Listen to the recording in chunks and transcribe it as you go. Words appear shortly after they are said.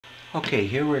Okay,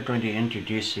 here we're going to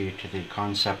introduce you to the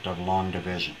concept of long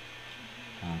division.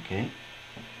 Okay,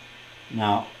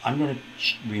 now I'm going to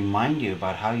remind you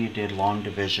about how you did long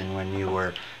division when you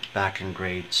were back in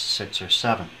grades 6 or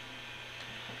 7.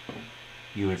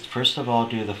 You would first of all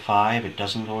do the 5, it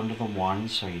doesn't go into the 1,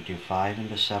 so you do 5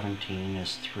 into 17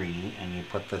 is 3, and you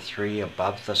put the 3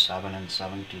 above the 7 and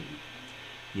 17.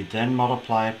 You then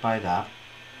multiply it by that,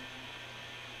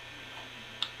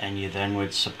 and you then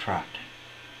would subtract.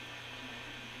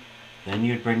 Then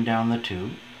you'd bring down the 2,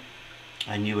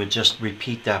 and you would just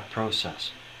repeat that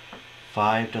process.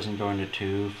 5 doesn't go into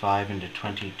 2, 5 into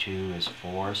 22 is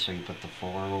 4, so you put the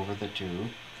 4 over the 2.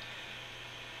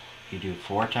 You do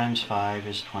 4 times 5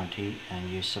 is 20,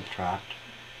 and you subtract,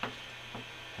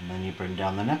 and then you bring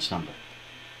down the next number.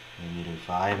 Then you do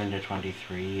 5 into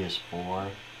 23 is 4,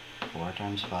 4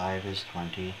 times 5 is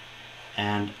 20,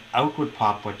 and out would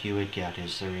pop what you would get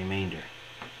is the remainder.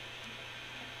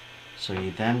 So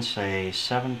you then say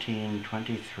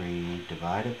 1723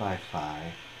 divided by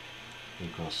 5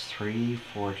 equals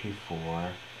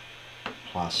 344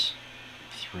 plus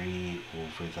 3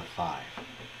 over the 5.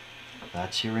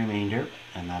 That's your remainder,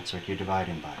 and that's what you're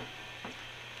dividing by.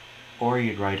 Or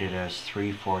you'd write it as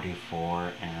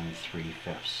 344 and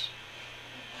 3/5.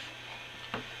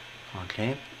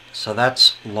 Okay, so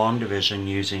that's long division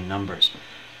using numbers.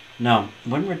 Now,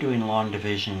 when we're doing long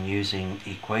division using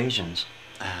equations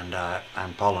and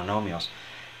polynomials,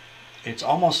 it's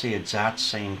almost the exact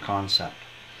same concept.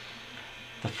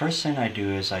 The first thing I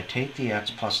do is I take the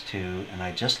x plus 2 and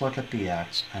I just look at the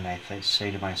x and I say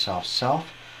to myself,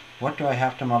 self, what do I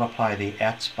have to multiply the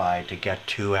x by to get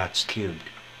 2x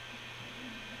cubed?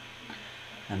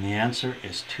 And the answer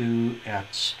is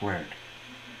 2x squared.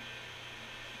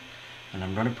 And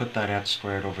I'm going to put that x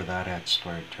squared over that x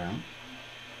squared term.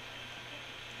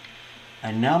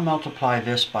 And now multiply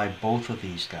this by both of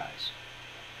these guys.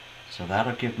 So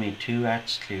that'll give me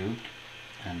 2x cubed,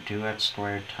 and 2x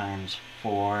squared times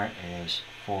 4 is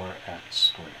 4x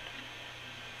squared.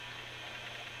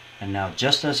 And now,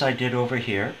 just as I did over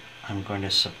here, I'm going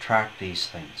to subtract these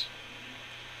things.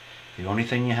 The only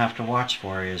thing you have to watch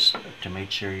for is to make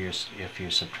sure if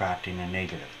you're subtracting a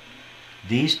negative.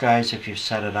 These guys, if you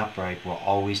set it up right, will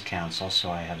always cancel, so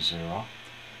I have 0.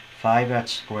 5x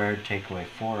squared take away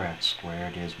 4x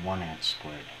squared is 1x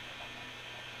squared.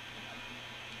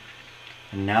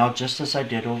 And now, just as I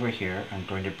did over here, I'm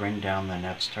going to bring down the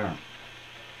next term.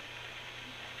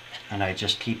 And I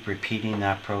just keep repeating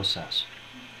that process.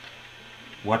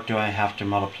 What do I have to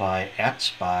multiply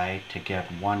x by to get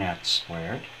 1x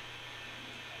squared?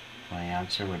 My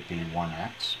answer would be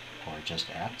 1x, or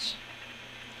just x.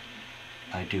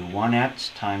 I do 1x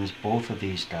times both of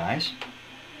these guys,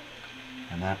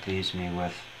 and that leaves me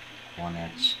with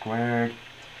 1x squared,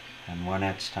 and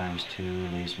 1x times 2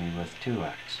 leaves me with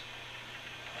 2x.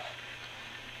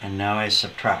 And now I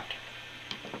subtract.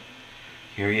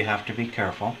 Here you have to be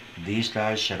careful. These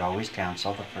guys should always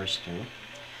cancel, the first two.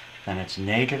 Then it's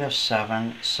negative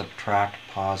 7 subtract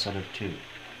positive 2.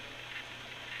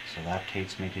 So that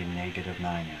takes me to negative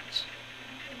 9x.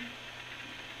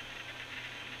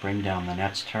 Bring down the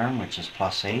next term, which is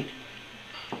plus 8,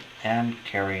 and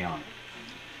carry on.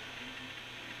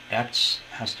 X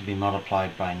has to be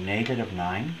multiplied by negative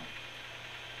 9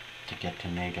 to get to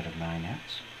negative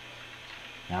 9x.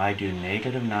 Now I do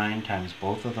negative 9 times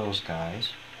both of those guys,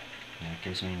 and that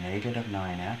gives me negative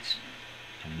 9x,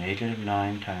 and negative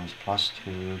 9 times plus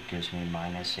 2 gives me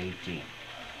minus 18.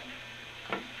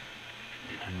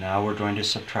 And now we're going to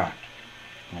subtract.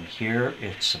 And here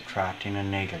it's subtracting a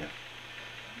negative.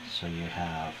 So you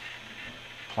have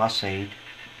plus 8,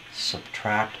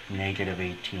 subtract negative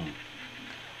 18.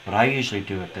 What I usually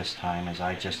do at this time is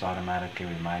I just automatically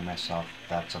remind myself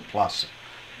that's a plus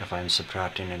if I'm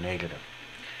subtracting a negative.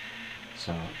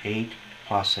 So 8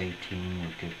 plus 18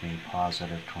 would give me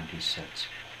positive 26.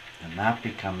 And that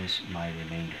becomes my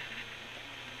remainder.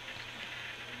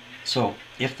 So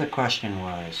if the question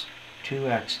was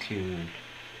 2x cubed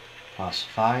plus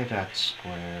 5x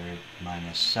squared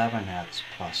minus 7x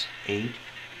plus 8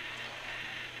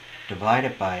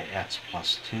 divided by x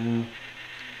plus 2,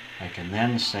 I can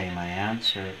then say my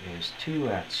answer is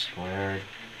 2x squared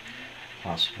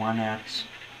plus 1x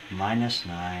minus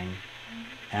 9,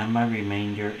 and my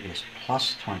remainder is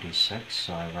plus 26,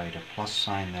 so I write a plus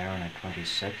sign there and a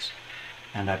 26,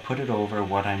 and I put it over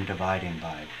what I'm dividing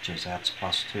by, which is x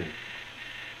plus 2,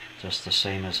 just the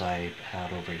same as I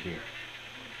had over here.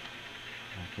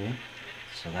 Okay,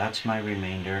 so that's my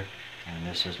remainder, and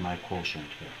this is my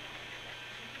quotient here.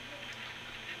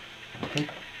 Okay.